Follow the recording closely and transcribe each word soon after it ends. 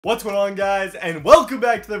What's going on, guys, and welcome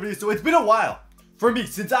back to the video. So it's been a while for me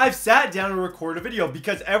since I've sat down and recorded a video,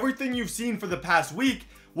 because everything you've seen for the past week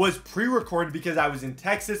was pre-recorded because I was in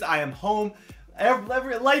Texas. I am home.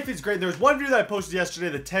 Life is great. There's one video that I posted yesterday,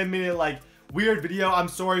 the 10-minute like weird video. I'm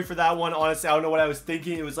sorry for that one. Honestly, I don't know what I was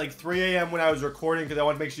thinking. It was like 3 a.m. when I was recording because I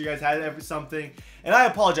wanted to make sure you guys had something, and I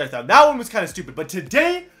apologize for that. That one was kind of stupid, but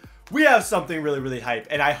today we have something really hype,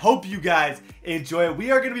 and I hope you guys enjoy it. We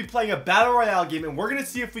are going to be playing a Battle Royale game, and we're going to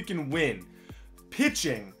see if we can win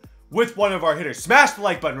pitching with one of our hitters. Smash the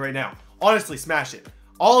like button right now. Honestly, smash it.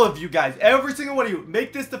 All of you guys, every single one of you,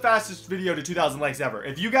 make this the fastest video to 2,000 likes ever.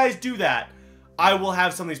 If you guys do that, I will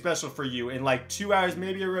have something special for you in like 2 hours,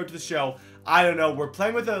 maybe a road to the show. I don't know. We're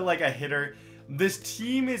playing with a hitter. This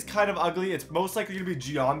team is kind of ugly. It's most likely going to be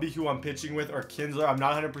Giambi, who I'm pitching with, or Kinsler. I'm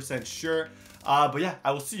not 100% sure. But yeah,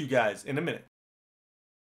 I will see you guys in a minute.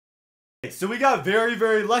 Okay, so we got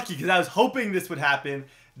very lucky because I was hoping this would happen,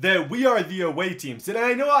 that we are the away team. So,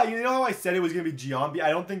 and you know how I said it was going to be Giambi?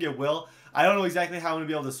 I don't think it will. I don't know exactly how I'm going to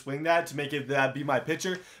be able to swing that to make it be my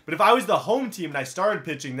pitcher. But if I was the home team and I started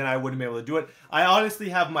pitching, then I wouldn't be able to do it. I honestly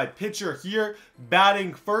have my pitcher here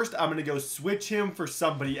batting first. I'm going to go switch him for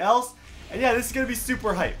somebody else. And yeah, this is going to be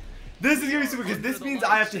super hype. This is going to be super, because this means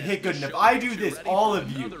I have to hit good. And if I do this, all of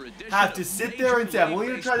you have to sit there and say, I'm only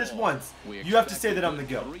going to try this once. You have to say that I'm the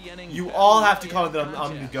GOAT. You all have to comment that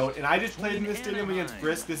I'm the GOAT. And I just played in this stadium against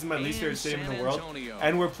Brisk. This is my least favorite stadium in the world.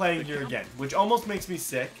 And we're playing here again, which almost makes me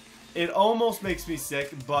sick. It almost makes me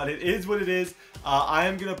sick, but it is what it is.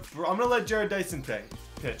 I'm gonna let Jared Dyson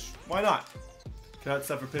pitch. Why not? Cannot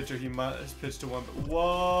suffer pitcher. He must pitch to one.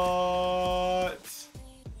 What?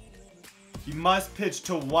 He must pitch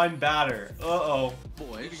to one batter. Uh-oh.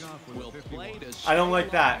 I don't like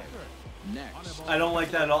that. I don't like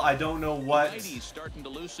that at all. I don't know what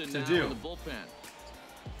to do.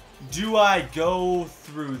 Do I go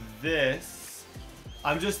through this?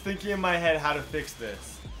 I'm just thinking in my head how to fix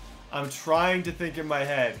this. I'm trying to think in my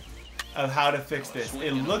head of how to fix this.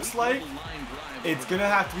 It looks like it's going to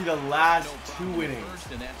have to be the last 2 innings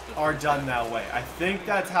are done that way. I think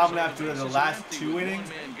that's how I'm going to have to do it. The last 2 innings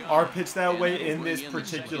are pitched that way in this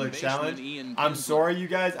particular challenge. I'm sorry, you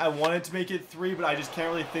guys. I wanted to make it 3, but I just can't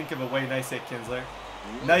really think of a way. Nice hit, Kinsler.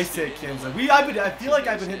 Nice hit, Kinsler. I feel like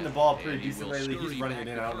I've been hitting the ball pretty decent lately. He's running it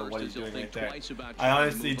in. I don't know what he's doing right there. I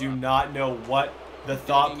honestly do not know what the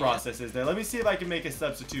thought process is there. Let me see if I can make a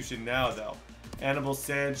substitution now, though. Anibal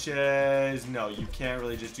Sanchez. No, you can't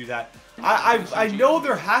really just do that. I know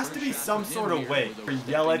there has to be some sort of way. For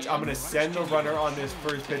Yelich, I'm going to send the runner on this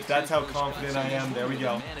first pitch. That's how confident I am. There we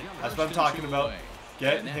go. That's what I'm talking about.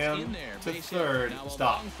 Get him to third.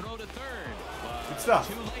 Stop. Good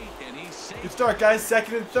stuff. Good start, guys.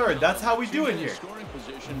 Second and third. That's how we do it here.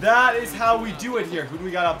 That is how we do it here. Who do we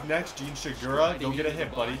got up next? Gene Shigura. Go get a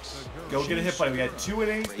hit, buddy. Go get a hit, buddy. We got 2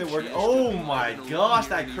 innings that worked. Oh my gosh,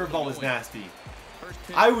 that curveball was nasty.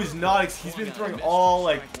 I was not. He's been throwing all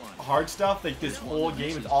like hard stuff like this whole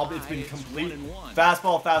game. It's been complete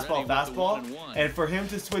fastball. And for him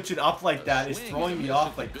to switch it up like that is throwing me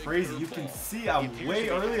off like crazy. You can see I'm way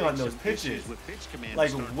early on those pitches.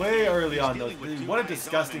 Like way early on those. What a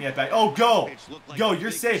disgusting at bat. Oh, go. Go.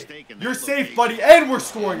 You're safe. You're safe, buddy. And we're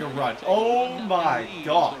scoring a run. Oh my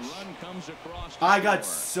gosh. I got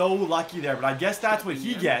so lucky there, but I guess that's what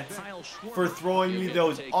he gets for throwing me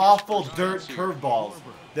those awful dirt curveballs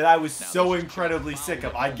that I was so incredibly sick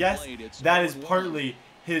of. I guess that is partly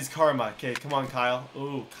his karma. Okay, come on, Kyle.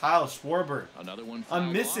 Ooh, Kyle Schwarber.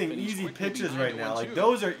 I'm missing easy pitches right now. Like,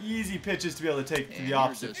 those are easy pitches to be able to take to the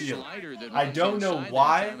opposite field. I don't know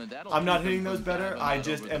why I'm not hitting those better. I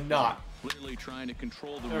just am not. There we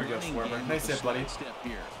go, Schwarber. Nice hit, buddy.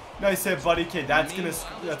 Nice hit, buddy. Okay, that's gonna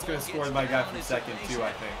score my guy from second too,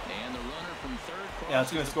 I think. Yeah,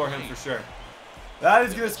 that's gonna score him for sure. That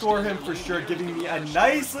is gonna score him for sure, giving me a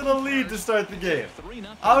nice little lead to start the game.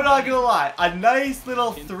 I'm not gonna lie, a nice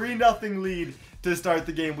little 3-0 lead to start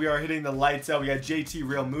the game. We are hitting the lights out. We got JT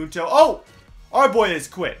Real Muto. Oh, our boy has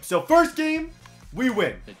quit. So first game, we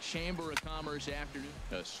win. The Chamber of Commerce afternoon.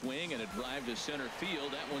 A swing and a drive to center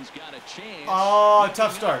field. That one's got a chance. Oh,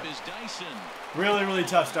 tough start. Really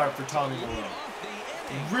tough start for Tommy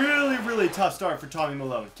Malone. Really tough start for Tommy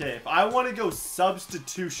Malone. Okay, if I want to go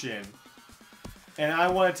substitution and I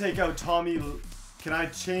want to take out Tommy, can I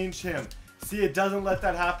change him? See, it doesn't let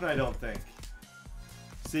that happen, I don't think.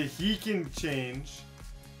 See, he can change.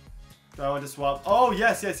 Do I want to swap? Oh,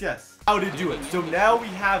 yes. How to do it. So now we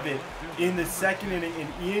have it in the second inning, and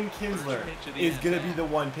Ian Kinsler is going to be the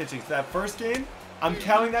one pitching. So that first game, I'm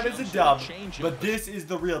counting that as a dub, but this is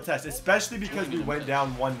the real test, especially because we went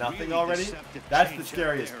down 1-0 already. That's the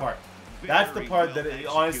scariest part. That's the part that it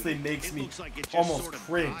honestly makes me almost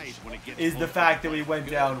cringe, is the fact that we went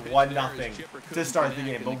down 1-0 to start the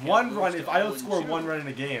game. But one run, if I don't score one run in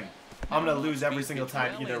a game, I'm going to lose every single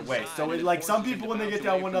time either way. So, like, some people when they get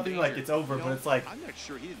down 1-0, like, it's over. But it's like,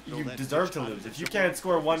 you deserve to lose. If you can't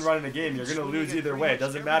score one run in a game, you're going to lose either way. It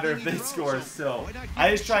doesn't matter if they score. So,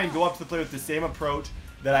 I just try and go up to the plate with the same approach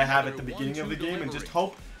that I have at the beginning of the game and just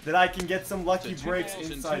hope that I can get some lucky breaks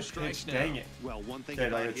inside pitch. Dang it. Okay,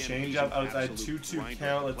 like a change up outside 2-2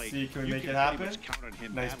 count. Let's see, can we make it happen?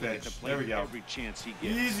 Nice pitch. There we go.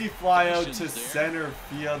 Easy fly out to center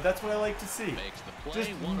field. That's what I like to see. Just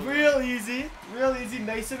real easy,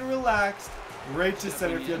 nice and relaxed. Right to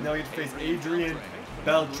center field. Now we get to face Adrian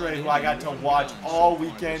Beltre, who I got to watch all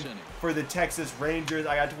weekend for the Texas Rangers.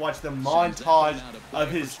 I got to watch the montage of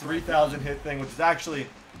his 3,000 hit thing, which is actually,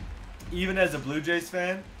 even as a Blue Jays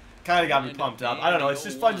fan, kind of got me pumped up. I don't know. It's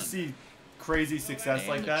just fun to see crazy success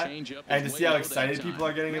like that, and to see how excited people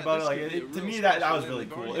are getting about it. Like to me, that was really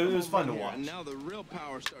cool. It was fun to watch.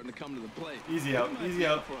 Easy out, easy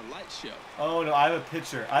out. Oh no, I have a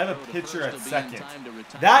pitcher. I have a pitcher at second.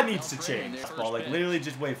 That needs to change. Ball, like literally,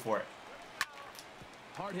 just wait for it.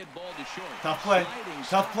 Tough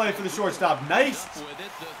play for the shortstop. Nice.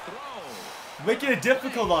 Making it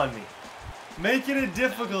difficult on me. Making it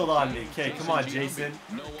difficult on me. Okay, come on, Jason.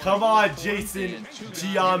 Come on, Jason.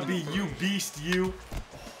 Giambi, you beast, you.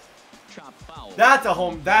 That's a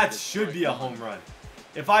home. That should be a home run.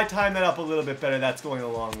 If I time that up a little bit better, that's going a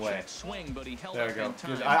long way. There we go.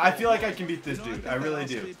 I feel like I can beat this dude. I really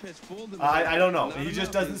do. I don't know. He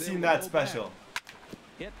just doesn't seem that special.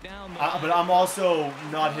 But I'm also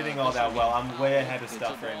not hitting all that well. I'm way ahead of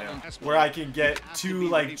stuff right now. Where I can get two,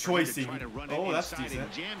 like, choicing. Oh, that's decent.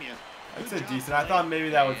 That's a decent. I thought maybe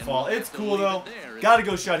that would fall. It's cool, though. Got to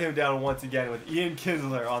go shut him down once again with Ian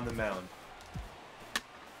Kinsler on the mound.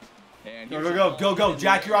 Go.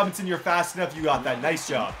 Jackie Robinson, you're fast enough. You got that. Nice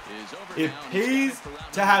job. It pays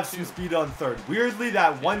to have some speed on third. Weirdly,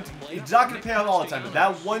 that one, it's not going to pay off all the time, but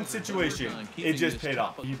that one situation, it just paid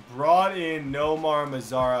off. He brought in Nomar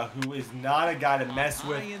Mazara, who is not a guy to mess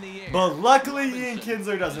with, but luckily Ian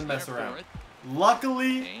Kinsler doesn't mess around.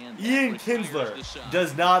 Luckily, Ian Kinsler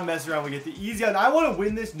does not mess around. We get the easy out. I want to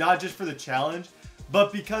win this not just for the challenge,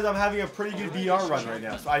 but because I'm having a pretty good VR run right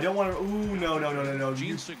now. So I don't want to... Ooh, no.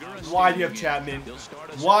 Why do you have Chapman?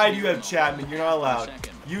 Why do you have Chapman? You're not allowed.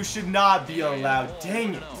 You should not be allowed.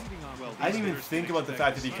 Dang it. I didn't even think about the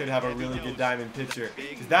fact that he could have a really good diamond pitcher.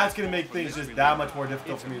 Because that's going to make things just that much more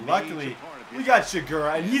difficult for me. Luckily, we got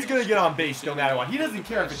Shigura, and he's going to get on base no matter what. He doesn't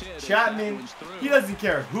care if it's Chapman. He doesn't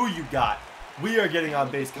care who you got. We are getting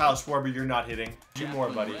on base. Kyle Schwarber, you're not hitting. Do more,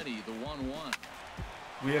 buddy.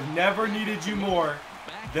 We have never needed you more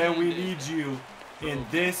than we need you in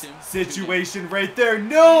this situation right there.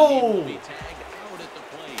 No!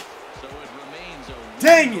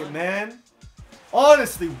 Dang it, man.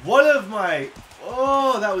 Honestly, one of my...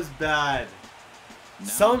 Oh, that was bad.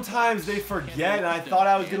 Sometimes they forget, and I thought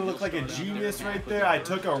I was going to look like a genius right there. I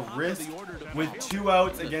took a risk with 2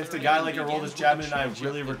 outs against a guy like Aroldis Chapman, and I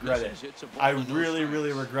really regret it. I really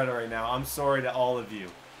regret it right now. I'm sorry to all of you.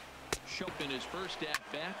 Go.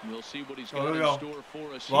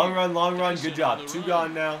 Long run. Good job. 2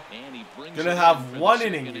 gone now. Gonna have 1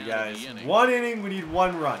 inning, you guys. 1 inning, we need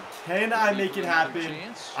 1 run. Can I make it happen?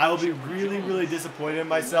 I will be really disappointed in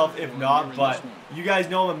myself if not, but you guys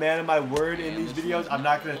know I'm a man of my word in these videos. I'm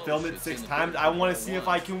not gonna film it 6 times. I want to see if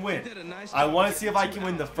I can win. I want to see if I can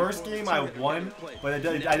win. The first game I won, but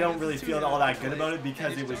I don't really feel all that good about it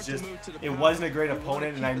because it wasn't a great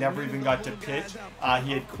opponent and I never even got to pitch.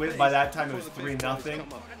 He had quit by that time. It was 3-0.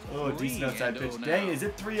 Oh, decent outside pitch. Dang, is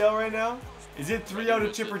it 3-0 right now? Is it 3-0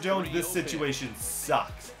 to Chipper Jones? This situation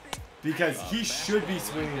sucks. Because he should be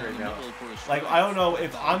swinging right now. Like, I don't know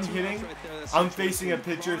if I'm hitting, I'm facing a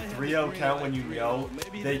pitcher 3-0 count when you know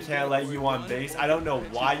they can't let you on base. I don't know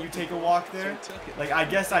why you take a walk there. Like, I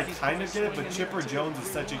guess I kind of get it, but Chipper Jones is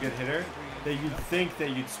such a good hitter that you'd think that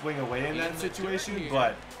you'd swing away in that situation.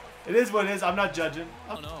 But it is what it is. I'm not judging.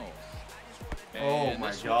 Oh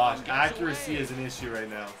my gosh. Accuracy is an issue right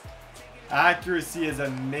now. Accuracy is a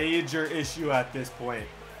major issue at this point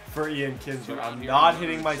for Ian Kinsler. I'm not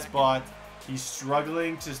hitting my spot. He's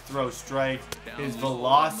struggling to throw strikes. His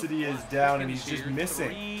velocity is down and he's just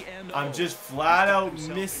missing. I'm just flat out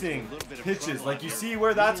missing pitches. Like, you see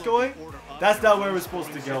where that's going? That's not where we're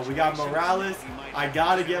supposed to go. We got Morales. I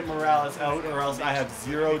got to get Morales out or else I have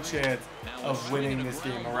 0 chance of winning this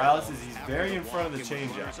game. Morales he's very in front of the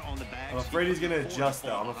changeup. I'm afraid he's going to adjust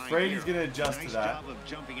though. I'm afraid he's going to adjust to that.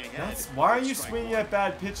 Why are you swinging at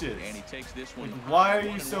bad pitches? Like, why are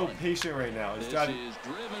you so patient right now?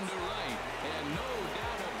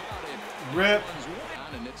 Rip.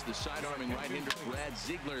 And it's the side-arming right-hander Brad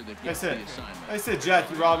Ziegler that I gets the assignment. said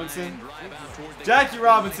Jackie Robinson. Jackie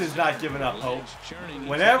Robinson's not giving up hope.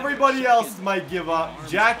 When everybody else might give up,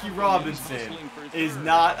 Jackie Robinson is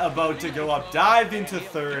not about to go up. Dive into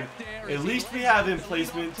third. At least we have in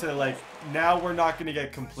placement to, like, now we're not going to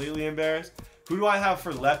get completely embarrassed. Who do I have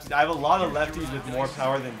for lefties? I have a lot of lefties with more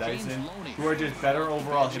power than Dyson, who are just better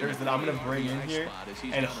overall hitters that I'm going to bring in here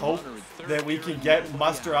and hope that we can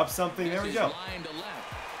muster up something. There we go.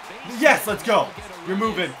 Yes, let's go. You're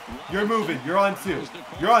moving. You're moving. You're on 2.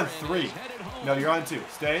 You're on 3. No, you're on 2.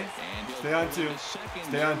 Stay. Stay on 2.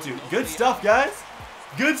 Stay on 2. Good stuff, guys.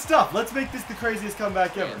 Good stuff. Let's make this the craziest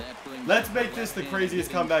comeback ever. Let's make this the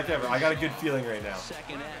craziest comeback ever. I got a good feeling right now.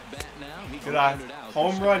 Good eye.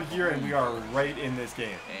 Home run here, and we are right in this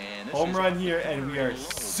game. Home run here, and we are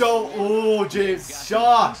so... Oh, James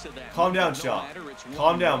Shaw. Calm down, Shaw.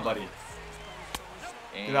 Calm down, buddy.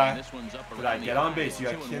 Good eye. Good eye. Get on base. You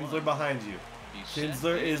got Kinsler behind you.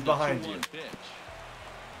 Kinsler is behind you.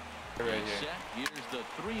 Right here.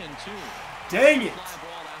 Dang it.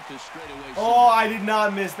 Oh, I did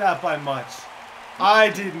not miss that by much. I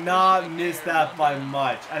did not miss that by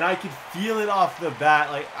much. And I could feel it off the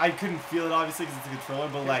bat. Like, I couldn't feel it, obviously, because it's a controller.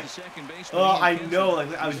 But, like, oh, I know.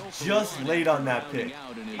 Like, I was just late on that pick.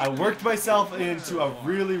 I worked myself into a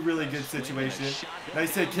really, really good situation.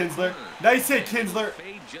 Nice hit, Kinsler. Nice hit, Kinsler.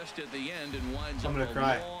 I'm going to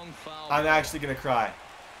cry. I'm actually going to cry.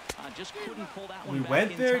 We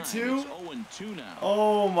went there, too?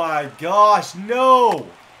 Oh, my gosh. No.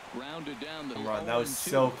 Run. That was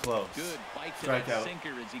so close. Strikeout.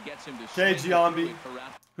 Okay, Giambi.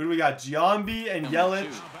 Who do we got? Giambi and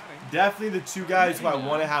Yelich. Definitely the two guys who I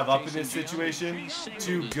want to have up in this situation.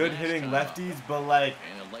 Two good hitting lefties, but like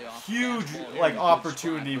huge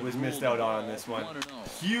opportunity was missed out on this one.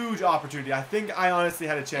 Huge opportunity. I think I honestly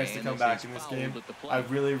had a chance to come back in this game. I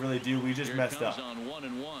really, really do. We just messed up.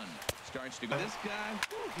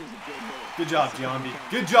 Good job, Giambi.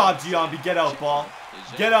 Good job, Giambi. Get out, ball.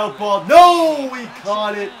 Get out, ball. No, we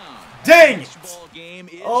caught it. Dang it.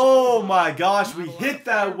 Oh my gosh, we hit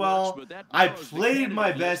that well. I played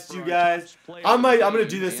my best, you guys. I'm gonna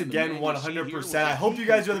do this again 100%. I hope you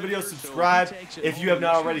guys enjoy the video. Subscribe if you have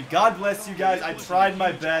not already. God bless you guys. I tried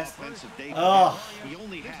my best.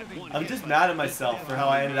 I'm just mad at myself for how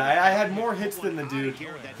I ended. I had more hits than the dude.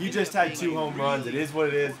 He just had 2 home runs. It is what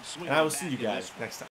it is. And I will see you guys next time.